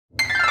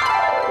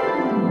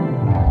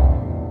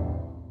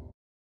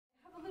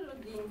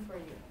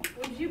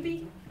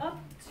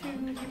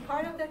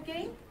part of that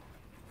game?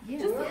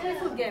 Just a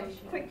little game,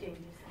 quick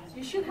game.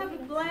 You should have a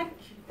blank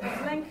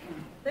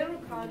little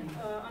card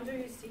under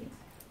your seat.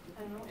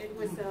 I don't know, it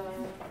was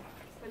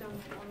put on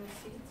the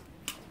seat.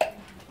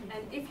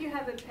 And if you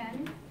have a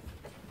pen,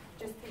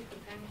 just take the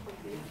pen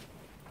quickly.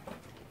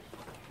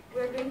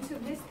 We're going to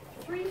list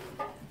three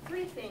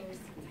things.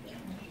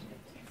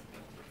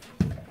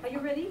 Are you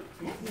ready?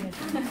 Yes.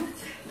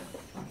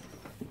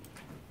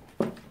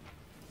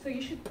 So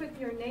you should put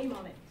your name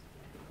on it.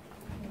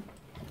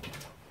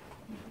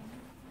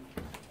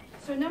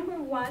 So number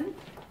one,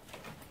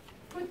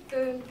 put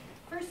the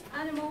first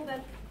animal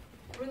that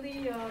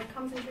really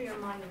comes into your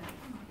mind now.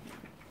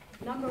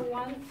 Number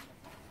one,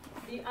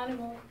 the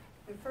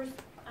first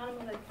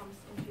animal that comes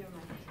into your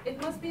mind. It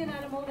must be an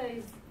animal that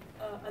is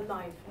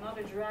alive, not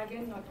a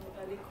dragon, not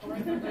a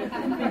licorne,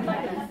 anything like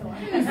that.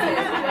 Who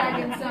says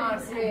dragons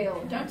aren't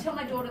real? Don't tell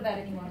my daughter that,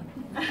 anyone.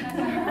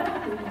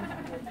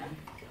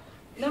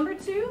 Number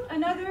two,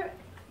 another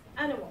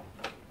animal.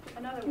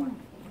 Another one.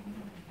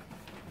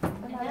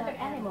 Another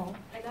animal.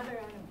 Another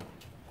animal.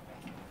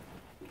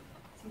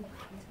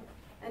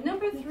 And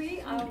number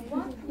three, I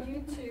want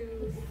you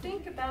to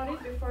think about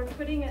it before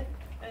putting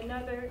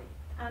another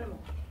animal.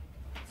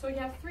 So you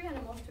have three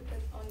animals to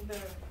put on the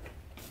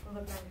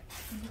planet.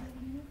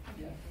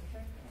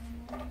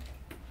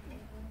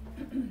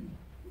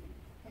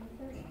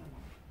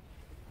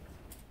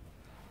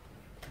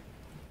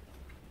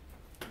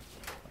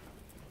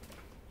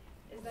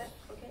 Is that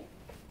okay?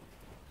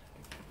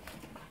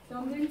 So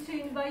I'm going to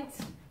invite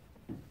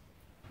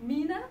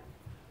Mina,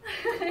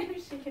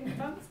 if she can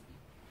come.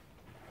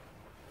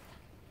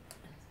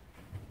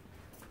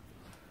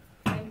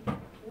 And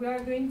we are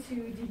going to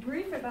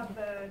debrief about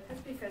the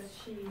test because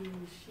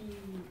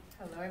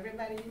hello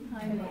everybody.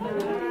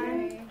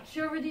 Hi.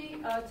 She already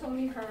told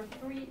me her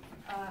three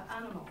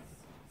animals.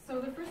 So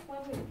the first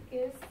one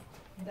is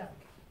duck.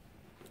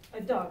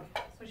 A dog.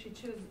 So she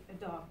chose a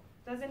dog.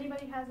 Does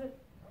anybody has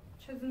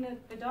chosen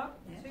a dog?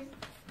 Yes. Too?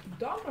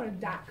 Dog or a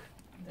duck?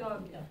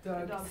 Dog.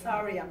 Dog.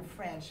 Sorry, I'm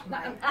French. No.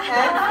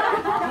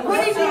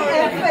 Putting the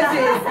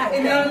emphasis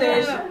in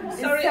English is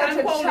Sorry, such I'm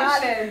a Polish.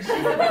 challenge.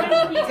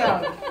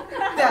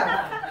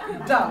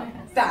 Dog.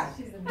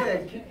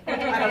 Good. I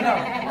don't know.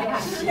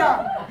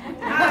 Xiang.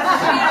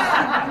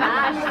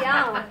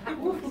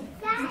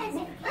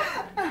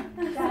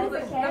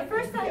 The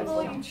first animal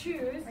you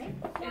choose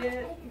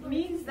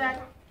means that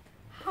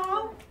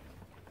how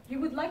you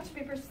would like to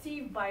be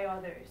perceived by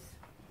others.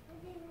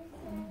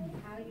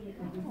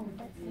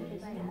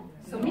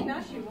 So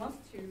Mina, she wants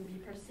to be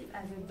perceived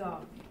as a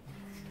dog.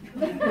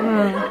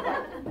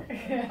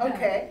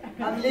 Okay,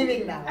 I'm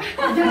leaving now.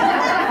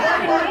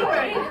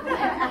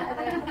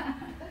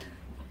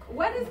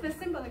 What is the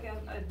symbol of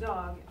a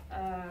dog?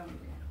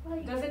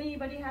 Does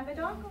anybody have a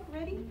dog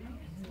already?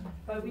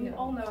 But we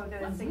all know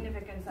the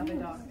significance of a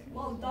dog.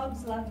 Well,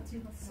 dogs love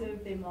to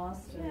serve their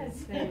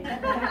masters. They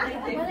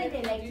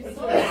like to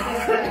serve.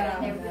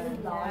 They're really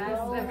loyal. Yes,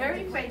 they're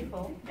very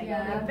faithful.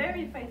 Yeah. They're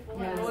very faithful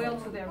and loyal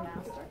to their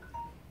master.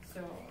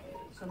 So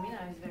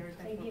Mina is very They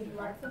faithful. give to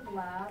her. lots of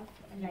love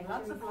and like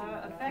Lots to of receive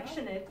love,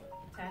 affectionate,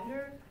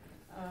 tender.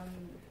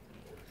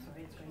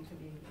 Sorry, it's going to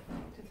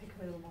take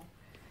a little more.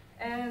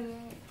 And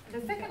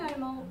the second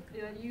animal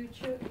you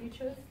chose,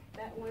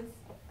 that was,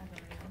 I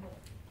don't remember,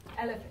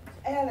 elephant.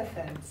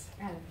 Elephants.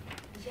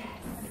 Yes.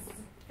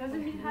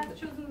 Doesn't he have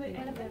chosen the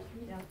elephant?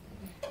 Yeah.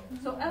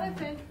 So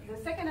elephant, the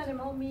second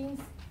animal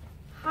means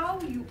how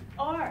you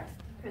are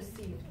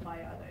perceived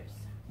by others.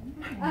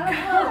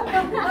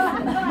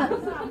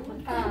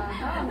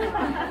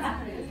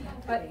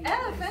 But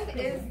elephant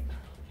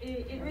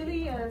it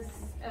really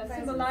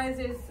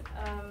symbolizes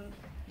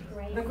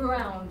the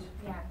ground.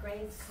 Yeah,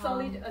 great.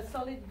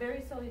 A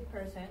very solid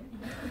person.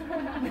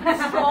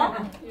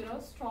 Strong,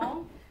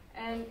 strong.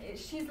 And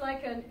she's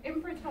like an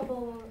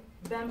impenetrable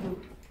bamboo.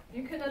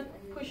 You cannot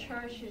push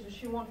her,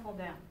 she won't fall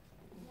down.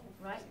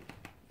 Right?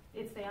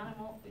 It's the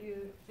animal.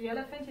 The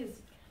elephant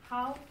is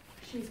how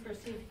she's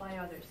perceived by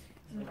others.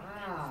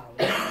 Wow.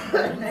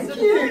 Thank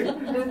you.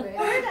 The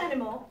third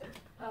animal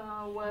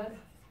was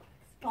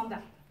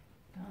panda.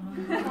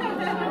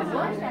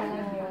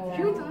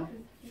 Cute, huh?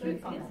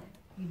 Cute panda.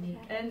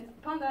 And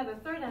panda, the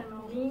third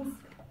animal, means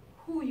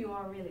who you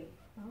are really.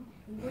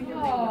 Who you really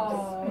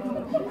are.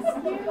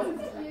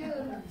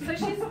 So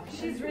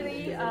she's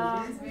really,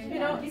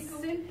 it's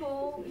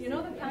simple.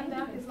 The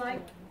panda is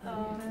like,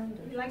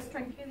 he likes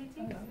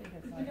tranquility,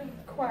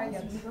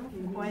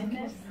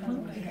 quietness,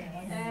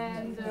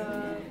 and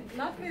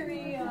not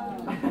very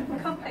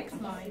complex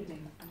mind.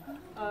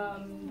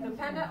 The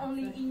panda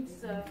only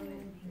eats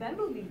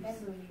bamboo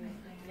leaves.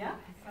 Yeah?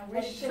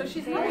 So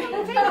she's not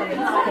complicated.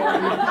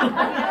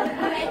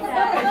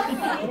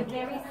 It's a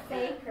very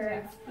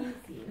sacred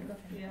species.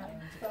 Yeah.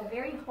 So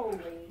very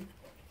holy.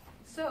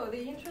 So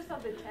the interest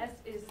of the test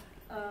is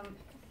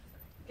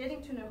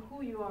getting to know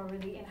who you are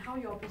really and how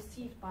you are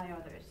perceived by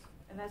others.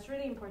 And that's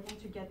really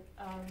important to get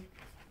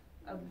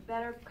a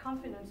better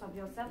confidence of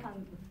yourself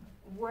and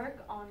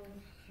work on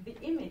the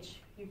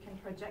image you can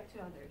project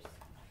to others.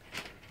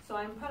 So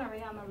I'm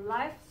Polari, I'm a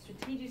life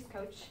strategist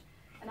coach,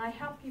 and I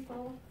help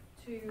people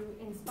to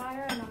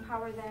inspire and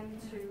empower them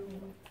to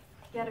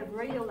get a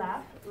greater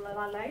life,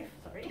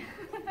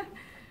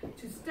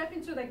 to step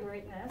into their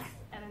greatness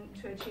and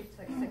to achieve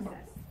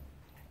success.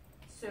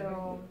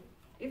 So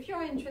if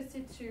you're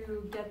interested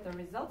to get the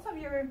results of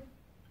your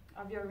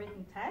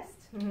written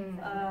test,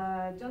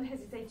 don't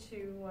hesitate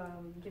to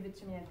give it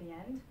to me at the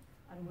end.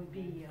 I would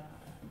be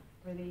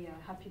really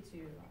happy to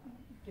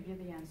give you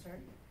the answer.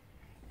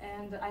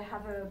 And I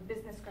have a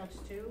business coach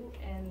too,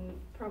 and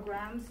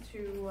programs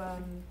to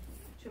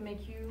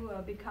make you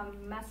become a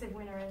massive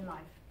winner in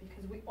life,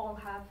 because we all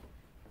have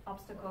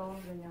obstacles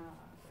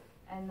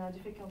and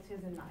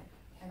difficulties in life,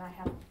 and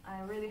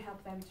I really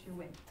help them to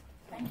win.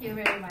 Thank you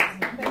very much.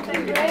 Thank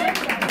you very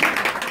much.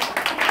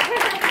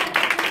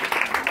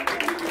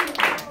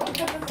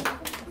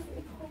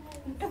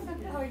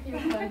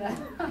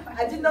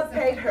 I did not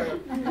pay her.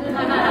 I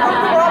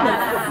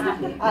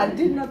promise. I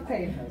did not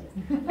pay her.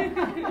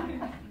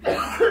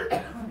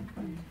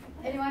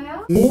 Anyone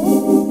else?